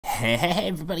Hey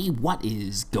everybody, what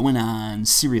is going on?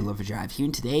 Serial Overdrive here,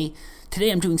 and today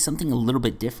I'm doing something a little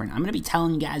bit different. I'm going to be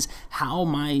telling you guys how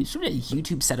my sort of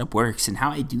YouTube setup works and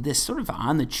how I do this sort of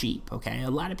on the cheap, okay?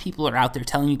 A lot of people are out there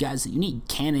telling you guys that you need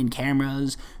Canon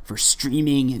cameras for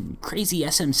streaming and crazy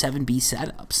SM7B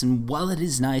setups, and while it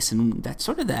is nice and that's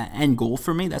sort of the end goal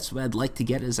for me, that's what I'd like to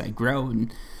get as I grow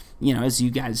and you know, as you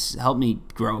guys help me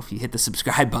grow, if you hit the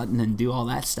subscribe button and do all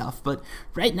that stuff. But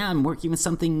right now I'm working with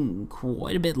something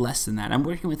quite a bit less than that. I'm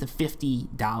working with a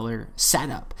 $50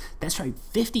 setup. That's right,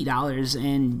 $50,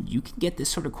 and you can get this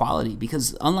sort of quality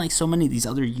because unlike so many of these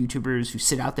other YouTubers who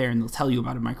sit out there and they'll tell you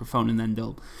about a microphone and then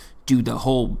they'll do the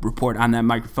whole report on that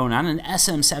microphone on an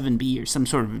SM7B or some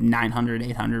sort of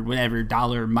 $900, $800, whatever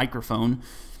dollar microphone,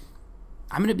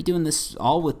 I'm going to be doing this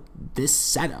all with this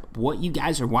setup. What you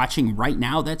guys are watching right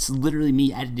now, that's literally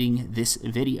me editing this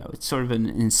video. It's sort of an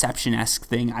Inception-esque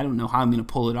thing. I don't know how I'm going to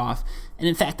pull it off. And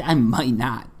in fact, I might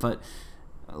not, but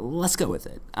let's go with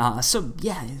it. So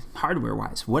yeah,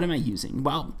 hardware-wise, what am I using?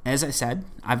 Well, as I said,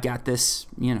 I've got this,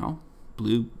 you know,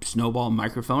 blue Snowball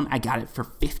microphone. I got it for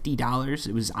 $50.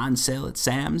 It was on sale at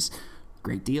Sam's.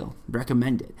 Great deal.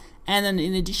 Recommend it. And then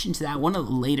in addition to that, one of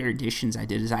the later additions I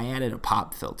did is I added a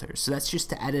pop filter. So that's just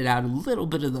to edit out a little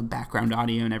bit of the background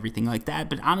audio and everything like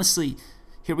that. But honestly,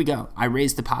 here we go. I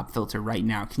raised the pop filter right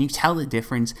now. Can you tell the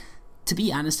difference? To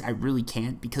be honest, I really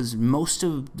can't because most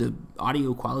of the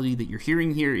audio quality that you're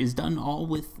hearing here is done all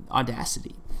with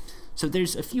Audacity. So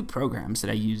there's a few programs that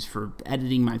I use for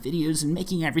editing my videos and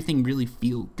making everything really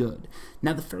feel good.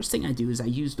 Now the first thing I do is I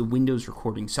use the Windows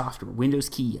recording software. Windows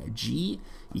key G,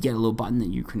 you get a little button that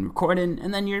you can record in,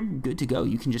 and then you're good to go.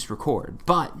 You can just record.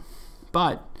 But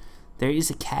there is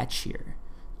a catch here.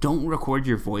 Don't record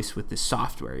your voice with this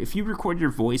software. If you record your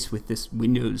voice with this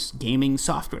Windows gaming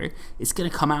software, it's going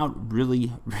to come out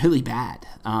really, really bad.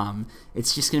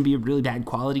 It's just going to be a really bad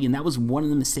quality, and that was one of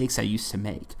the mistakes I used to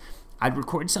make. I'd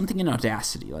record something in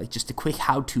Audacity, like just a quick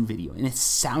how-to video, and it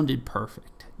sounded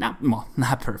perfect. Not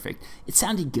perfect. It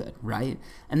sounded good, right?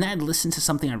 And then I'd listen to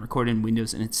something I recorded in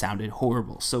Windows, and it sounded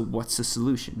horrible. So what's the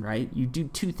solution, right? You do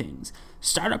two things.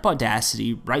 Start up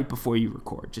Audacity right before you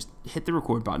record. Just hit the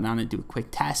record button on it, do a quick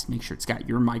test, make sure it's got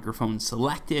your microphone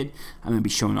selected. I'm going to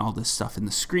be showing all this stuff in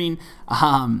the screen.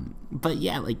 But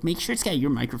yeah, like make sure it's got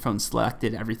your microphone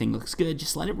selected, everything looks good,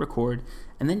 just let it record,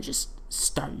 and then just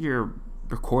start your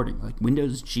recording, like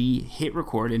Windows G, hit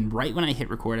record, and right when I hit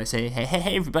record I say,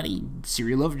 hey everybody,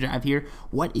 Serial Overdrive here,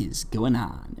 what is going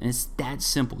on? And it's that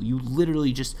simple. You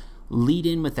literally just lead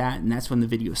in with that, and that's when the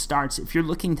video starts. If you're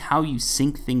looking how you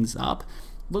sync things up,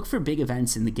 look for big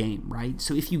events in the game, right?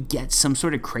 So if you get some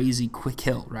sort of crazy quick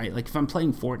kill, right? Like if I'm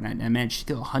playing Fortnite and I manage to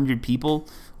kill 100 people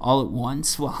all at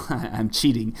once, well, I'm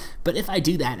cheating. But if I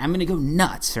do that, I'm gonna go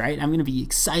nuts, right? I'm gonna be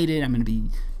excited, I'm gonna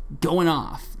be going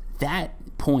off. That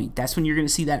point, that's when you're going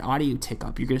to see that audio tick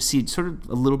up. You're going to see it sort of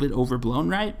a little bit overblown,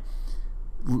 right?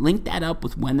 Link that up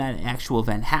with when that actual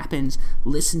event happens,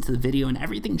 listen to the video, and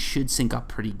everything should sync up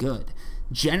pretty good.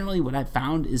 Generally, what I've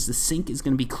found is the sync is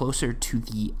going to be closer to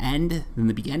the end than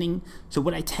the beginning. So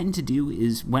what I tend to do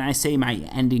is when I say my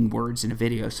ending words in a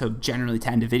video, so generally to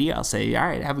end a video, I'll say, all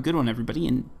right, have a good one, everybody,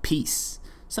 and peace.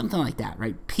 Something like that,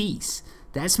 right? Peace.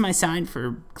 That's my sign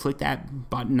for click that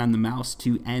button on the mouse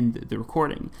to end the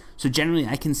recording. So generally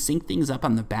I can sync things up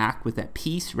on the back with that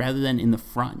piece rather than in the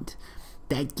front.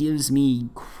 That gives me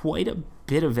quite a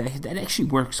bit of it. That actually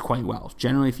works quite well.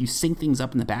 Generally if you sync things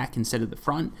up in the back instead of the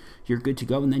front, you're good to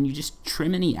go, and then you just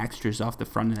trim any extras off the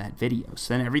front of that video.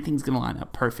 So then everything's going to line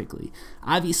up perfectly.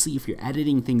 Obviously if you're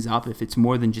editing things up, if it's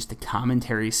more than just a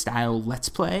commentary style let's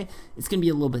play, it's going to be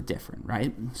a little bit different,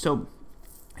 right? So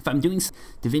if I'm doing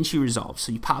DaVinci Resolve,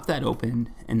 so you pop that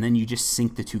open and then you just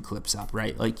sync the two clips up,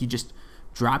 right? Like you just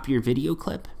drop your video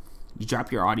clip, you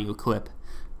drop your audio clip,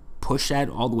 push that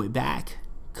all the way back,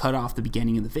 cut off the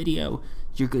beginning of the video,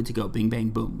 you're good to go. Bing, bang,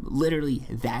 boom. Literally,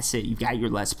 that's it. You've got your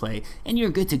Let's Play and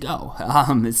you're good to go.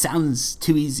 It sounds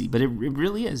too easy, but it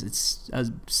really is. It's a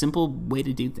simple way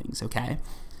to do things, okay?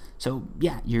 So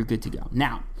yeah, you're good to go.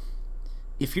 Now,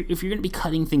 if you're going to be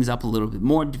cutting things up a little bit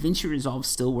more, DaVinci Resolve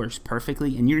still works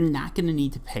perfectly, and you're not going to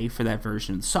need to pay for that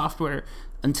version of the software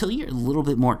until you're a little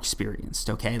bit more experienced,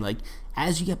 okay? Like,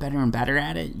 as you get better and better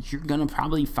at it, you're going to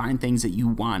probably find things that you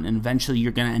want, and eventually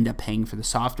you're going to end up paying for the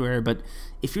software. But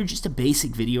if you're just a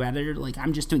basic video editor, like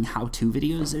I'm just doing how-to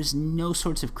videos, there's no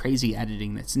sorts of crazy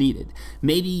editing that's needed.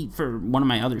 Maybe for one of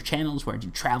my other channels where I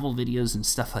do travel videos and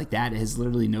stuff like that, it has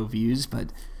literally no views,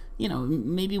 but you know,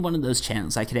 maybe one of those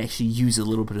channels I could actually use a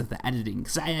little bit of the editing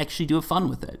because I actually do have fun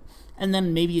with it. And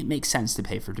then maybe it makes sense to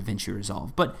pay for DaVinci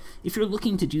Resolve. But if you're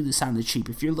looking to do this on the cheap,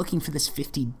 if you're looking for this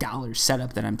 $50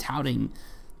 setup that I'm touting,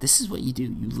 this is what you do.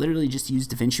 You literally just use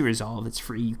DaVinci Resolve. It's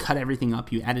free. You cut everything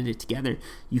up. You edit it together.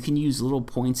 You can use little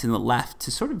points in the left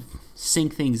to sort of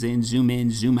sync things in,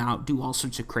 zoom out, do all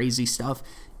sorts of crazy stuff.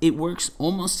 It works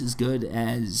almost as good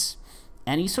as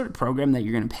any sort of program that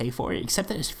you're going to pay for, except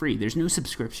that it's free. There's no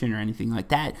subscription or anything like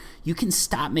that. You can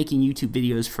stop making YouTube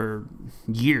videos for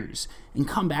years and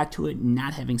come back to it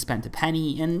not having spent a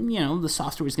penny, and you know, the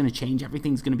software is going to change,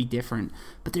 everything's going to be different,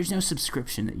 but there's no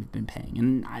subscription that you've been paying,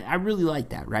 and I really like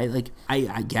that, right? Like,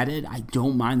 I get it. I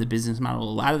don't mind the business model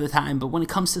a lot of the time, but when it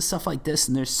comes to stuff like this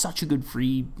and there's such a good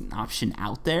free option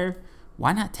out there,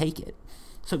 why not take it?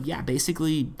 So yeah,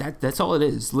 basically that's all it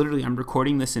is. Literally, I'm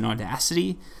recording this in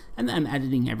Audacity, and then I'm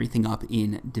editing everything up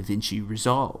in DaVinci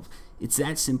Resolve. It's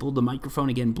that simple. The microphone,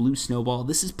 again, Blue Snowball.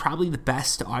 This is probably the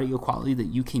best audio quality that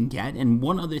you can get. And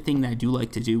one other thing that I do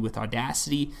like to do with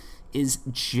Audacity is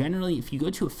generally, if you go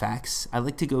to effects, I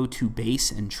like to go to bass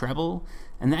and treble,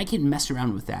 and then I can mess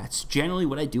around with that. So generally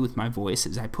what I do with my voice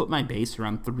is I put my bass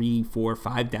around 3, 4,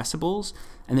 5 decibels,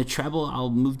 and the treble I'll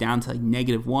move down to like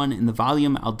 -1, and the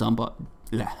volume I'll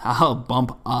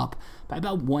bump up by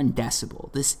about 1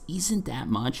 decibel. This isn't that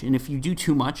much, and if you do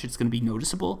too much, it's going to be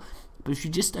noticeable. But if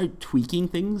you just start tweaking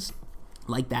things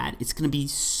like that, it's going to be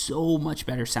so much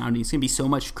better sounding. It's going to be so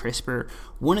much crisper.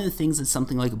 One of the things that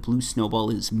something like a Blue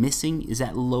Snowball is missing is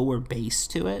that lower bass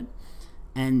to it,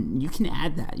 and you can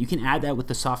add that. You can add that with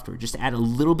the software. Just add a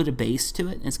little bit of bass to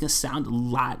it, and it's going to sound a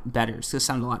lot better. It's going to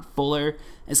sound a lot fuller.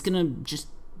 It's going to just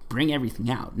bring everything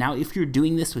out. Now, if you're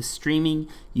doing this with streaming,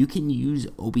 you can use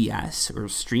OBS or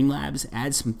Streamlabs,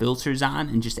 add some filters on,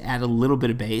 and just add a little bit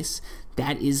of bass.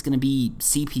 That is going to be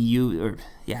CPU, or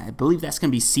yeah, I believe that's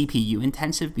going to be CPU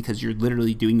intensive because you're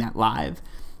literally doing that live.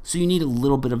 So you need a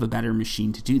little bit of a better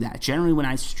machine to do that. Generally, when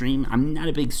I stream, I'm not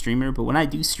a big streamer, but when I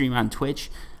do stream on Twitch,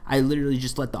 I literally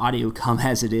just let the audio come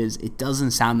as it is. It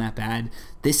doesn't sound that bad.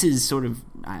 This is sort of,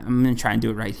 I'm going to try and do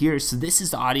it right here. So this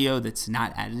is the audio that's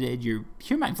not edited. You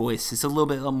hear my voice. It's a little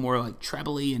bit more like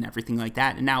trebly and everything like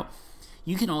that. And now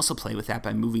you can also play with that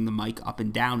by moving the mic up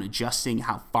and down, adjusting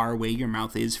how far away your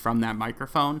mouth is from that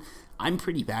microphone. I'm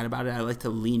pretty bad about it. I like to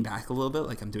lean back a little bit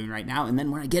like I'm doing right now. And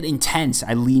then when I get intense,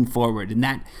 I lean forward. And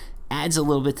that adds a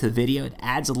little bit to the video. It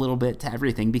adds a little bit to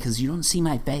everything because you don't see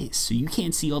my face. So you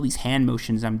can't see all these hand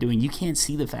motions I'm doing. You can't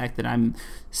see the fact that I'm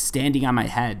standing on my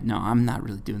head. No, I'm not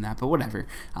really doing that, but whatever.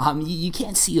 You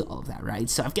can't see all of that, right?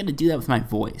 So I've got to do that with my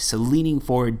voice. So leaning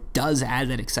forward does add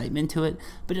that excitement to it,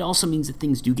 but it also means that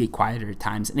things do get quieter at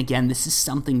times. And again, this is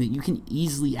something that you can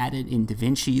easily edit in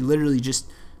DaVinci. You literally just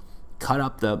cut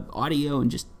up the audio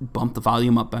and just bump the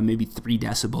volume up by maybe 3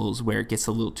 decibels where it gets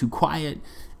a little too quiet,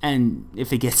 and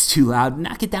if it gets too loud,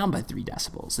 knock it down by 3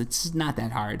 decibels. It's not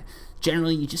that hard.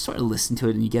 Generally, you just sort of listen to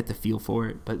it and you get the feel for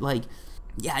it. But like,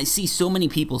 yeah, I see so many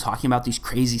people talking about these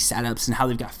crazy setups and how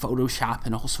they've got Photoshop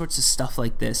and all sorts of stuff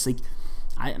like this. Like,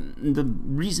 the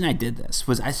reason I did this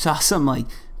was I saw some like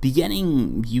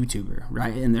beginning YouTuber,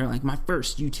 right? And they're like, my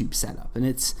first YouTube setup, and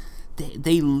it's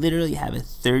they literally have a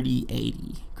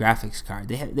 3080 graphics card.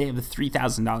 They have a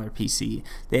 $3,000 PC.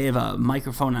 They have a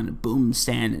microphone on a boom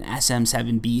stand, an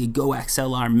SM7B, a Go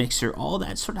XLR mixer, all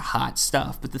that sort of hot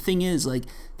stuff. But the thing is, like,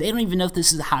 they don't even know if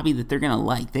this is a hobby that they're gonna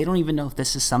like. They don't even know if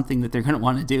this is something that they're gonna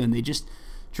want to do, and they just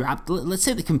dropped, let's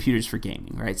say the computer's for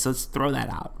gaming, right? So let's throw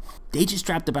that out. They just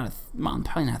dropped about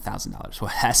probably not $1,000.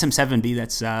 What, SM7B,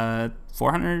 that's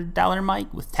 $400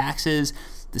 mic with taxes,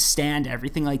 the stand,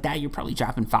 everything like that. You're probably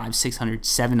dropping $500, $600,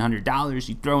 $700.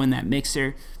 You throw in that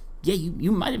mixer, yeah,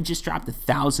 you might have just dropped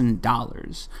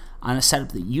 $1,000 on a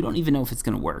setup that you don't even know if it's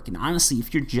going to work. And honestly,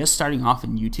 if you're just starting off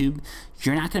in YouTube,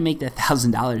 you're not going to make that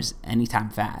 $1,000 anytime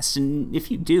fast. And if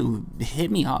you do,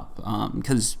 hit me up,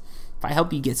 because if I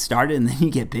help you get started and then you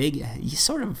get big, you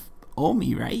sort of owe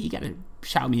me, right? You got to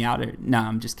shout me out. Or no,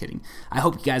 I'm just kidding. I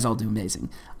hope you guys all do amazing.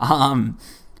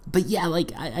 But yeah,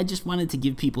 like, I just wanted to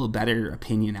give people a better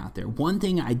opinion out there. One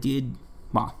thing I did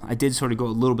sort of go a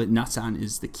little bit nuts on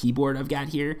is the keyboard I've got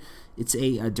here. It's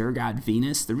a Durgod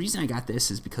Venus. The reason I got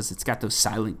this is because it's got those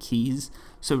silent keys.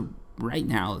 So right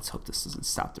now, let's hope this doesn't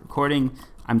stop the recording.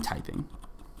 I'm typing.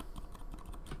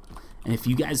 And if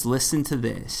you guys listen to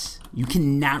this, you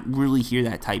cannot really hear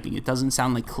that typing. It doesn't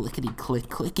sound like clickety-click,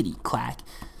 clickety-clack.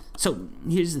 So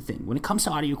here's the thing. When it comes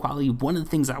to audio quality, one of the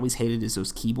things I always hated is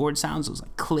those keyboard sounds, those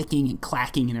like clicking and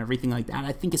clacking and everything like that.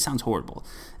 I think it sounds horrible.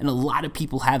 And a lot of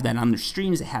people have that on their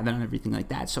streams. They have that on everything like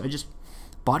that. So I just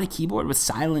bought a keyboard with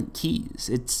silent keys.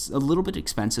 It's a little bit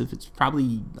expensive. It's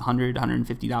probably $100,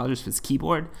 $150 for this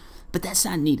keyboard, but that's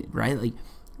not needed, right? Like,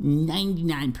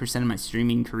 99% of my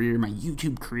streaming career, my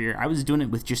YouTube career, I was doing it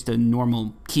with just a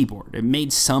normal keyboard. It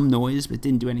made some noise, but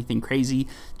didn't do anything crazy.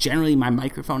 Generally, my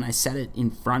microphone, I set it in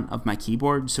front of my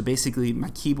keyboard. So basically, my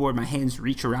keyboard, my hands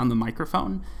reach around the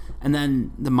microphone, and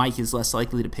then the mic is less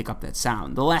likely to pick up that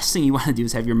sound. The last thing you want to do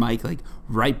is have your mic like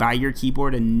right by your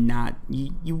keyboard and not,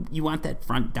 you want that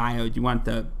front diode. You want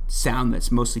the sound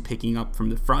that's mostly picking up from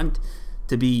the front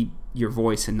to be your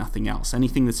voice and nothing else.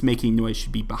 Anything that's making noise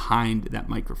should be behind that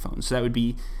microphone. So that would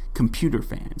be computer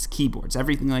fans, keyboards,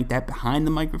 everything like that behind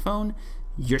the microphone,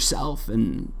 yourself,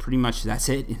 and pretty much that's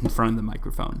it in front of the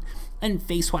microphone. And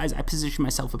face-wise, I position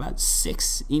myself about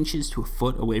 6 inches to a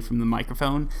foot away from the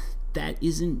microphone. That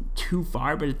isn't too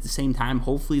far, but at the same time,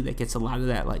 hopefully that gets a lot of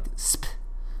that like sp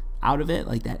out of it,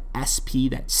 like that SP,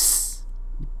 that s.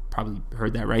 Probably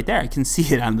heard that right there. I can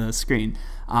see it on the screen.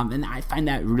 And I find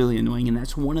that really annoying, and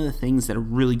that's one of the things that a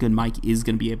really good mic is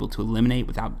going to be able to eliminate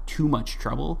without too much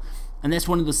trouble. And that's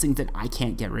one of those things that I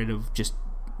can't get rid of just,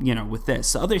 you know, with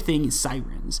this. The other thing is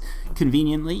sirens.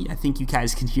 Conveniently, I think you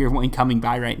guys can hear one coming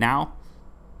by right now.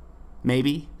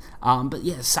 Maybe. But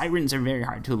yeah, sirens are very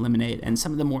hard to eliminate, and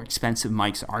some of the more expensive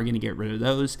mics are going to get rid of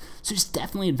those. So there's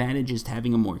definitely advantages to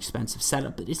having a more expensive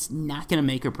setup, but it's not going to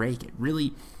make or break it.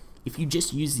 Really, if you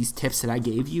just use these tips that I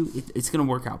gave you, it's going to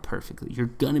work out perfectly. You're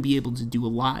going to be able to do a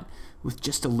lot with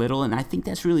just a little, and I think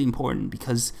that's really important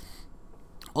because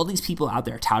all these people out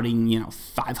there touting, you know,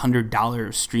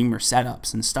 $500 streamer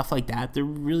setups and stuff like that, they're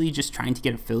really just trying to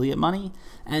get affiliate money.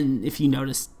 And if you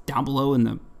notice down below in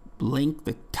the link,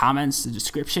 the comments, the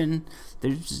description,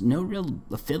 there's no real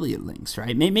affiliate links,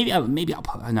 right? Maybe I'll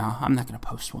no, I'm not going to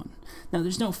post one. No,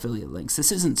 there's no affiliate links.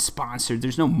 This isn't sponsored.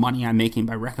 There's no money I'm making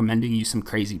by recommending you some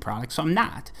crazy product, so I'm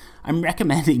not. I'm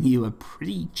recommending you a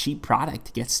pretty cheap product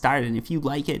to get started, and if you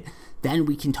like it, then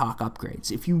we can talk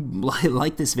upgrades. If you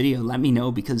like this video, let me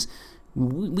know, because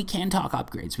we can talk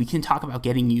upgrades. We can talk about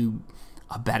getting you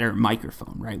a better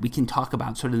microphone, right? We can talk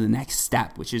about sort of the next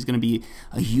step, which is going to be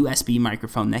a USB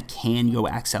microphone that can go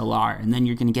XLR, and then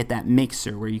you're going to get that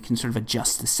mixer where you can sort of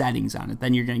adjust the settings on it.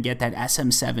 Then you're going to get that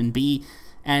SM7B,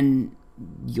 and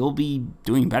you'll be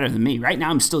doing better than me. Right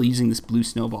now, I'm still using this Blue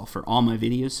Snowball for all my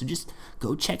videos, so just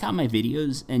go check out my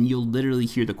videos, and you'll literally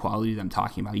hear the quality that I'm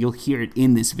talking about. You'll hear it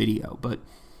in this video, but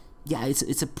yeah,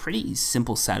 it's a pretty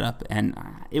simple setup, and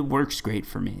it works great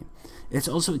for me. It's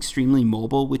also extremely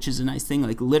mobile, which is a nice thing.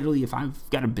 Like literally, if I've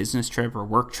got a business trip or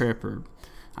work trip, or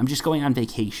I'm just going on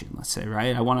vacation, let's say,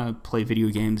 right? I want to play video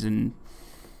games in,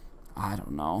 I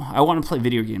don't know. I want to play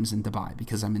video games in Dubai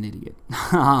because I'm an idiot.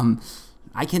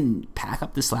 I can pack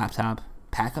up this laptop,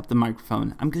 pack up the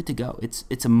microphone. I'm good to go.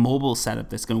 It's a mobile setup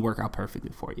that's going to work out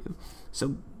perfectly for you.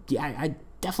 So yeah, I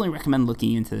definitely recommend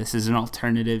looking into this as an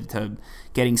alternative to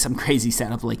getting some crazy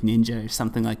setup like Ninja or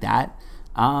something like that.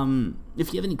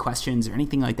 If you have any questions or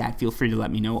anything like that, feel free to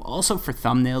let me know. Also for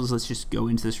thumbnails, let's just go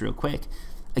into this real quick.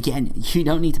 Again, you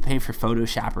don't need to pay for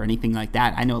Photoshop or anything like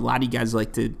that. I know a lot of you guys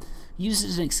like to use it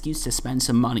as an excuse to spend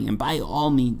some money, and by all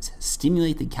means,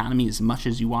 stimulate the economy as much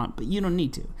as you want, but you don't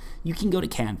need to. You can go to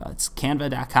Canva. It's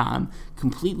canva.com,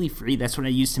 completely free. That's what I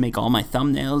use to make all my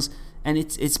thumbnails, and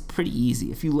it's pretty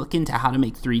easy. If you look into how to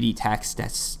make 3D text,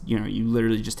 that's, you know, you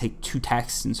literally just take 2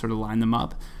 texts and sort of line them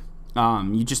up.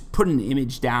 You just put an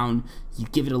image down, you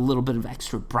give it a little bit of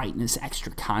extra brightness,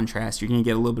 extra contrast, you're going to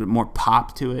get a little bit more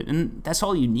pop to it, and that's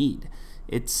all you need.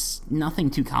 It's nothing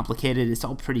too complicated, it's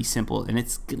all pretty simple, and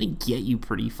it's going to get you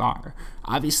pretty far.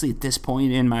 Obviously, at this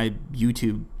point in my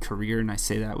YouTube career, and I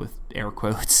say that with air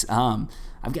quotes, I've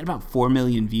got about 4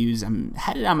 million views. I'm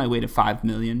headed on my way to 5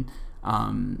 million.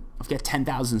 I've got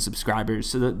 10,000 subscribers,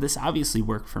 so this obviously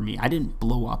worked for me. I didn't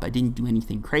blow up, I didn't do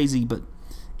anything crazy, but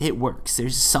it works.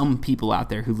 There's some people out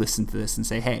there who listen to this and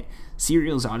say, hey,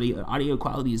 Serial's audio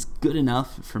quality is good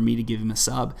enough for me to give him a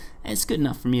sub, and it's good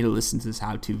enough for me to listen to this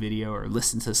how-to video or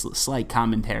listen to this slight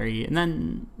commentary and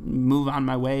then move on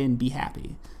my way and be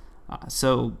happy.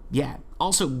 So yeah,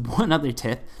 also one other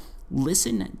tip,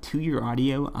 listen to your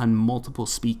audio on multiple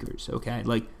speakers, okay?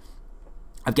 Like,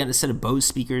 I've got a set of Bose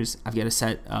speakers, I've got a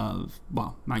set of,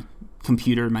 well, my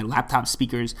computer, my laptop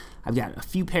speakers, I've got a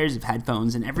few pairs of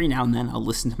headphones, and every now and then I'll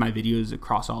listen to my videos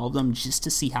across all of them just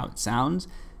to see how it sounds,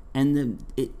 and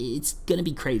it's gonna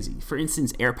be crazy. For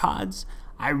instance, AirPods,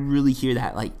 I really hear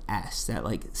that like S, that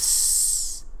like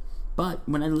S, but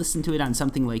when I listen to it on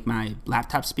something like my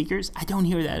laptop speakers, I don't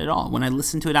hear that at all. When I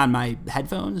listen to it on my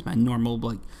headphones, my normal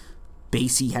like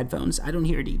bassy headphones, I don't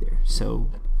hear it either.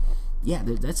 So yeah,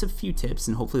 that's a few tips,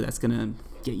 and hopefully that's gonna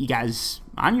get you guys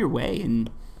on your way and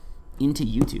into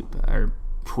YouTube, or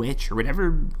Twitch, or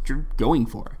whatever you're going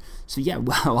for. So yeah,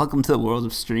 well, welcome to the world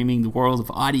of streaming, the world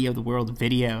of audio, the world of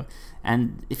video.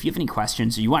 And if you have any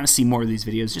questions or you want to see more of these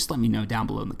videos, just let me know down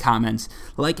below in the comments.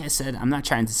 Like I said, I'm not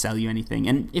trying to sell you anything.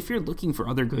 And if you're looking for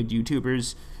other good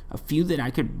YouTubers, a few that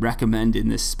I could recommend in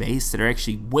this space that are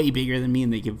actually way bigger than me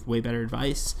and they give way better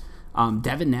advice.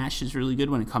 Devin Nash is really good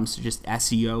when it comes to just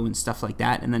SEO and stuff like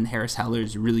that. And then Harris Heller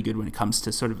is really good when it comes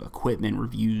to sort of equipment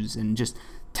reviews and just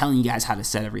telling you guys how to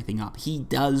set everything up. He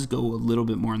does go a little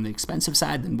bit more on the expensive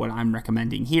side than what I'm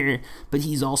recommending here, but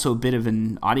he's also a bit of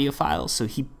an audiophile, so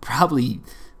he probably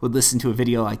would listen to a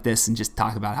video like this and just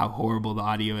talk about how horrible the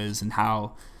audio is and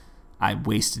how I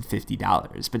wasted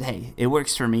 $50. But hey, it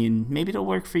works for me and maybe it'll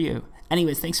work for you.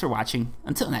 Anyways, thanks for watching.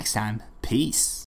 Until next time, peace.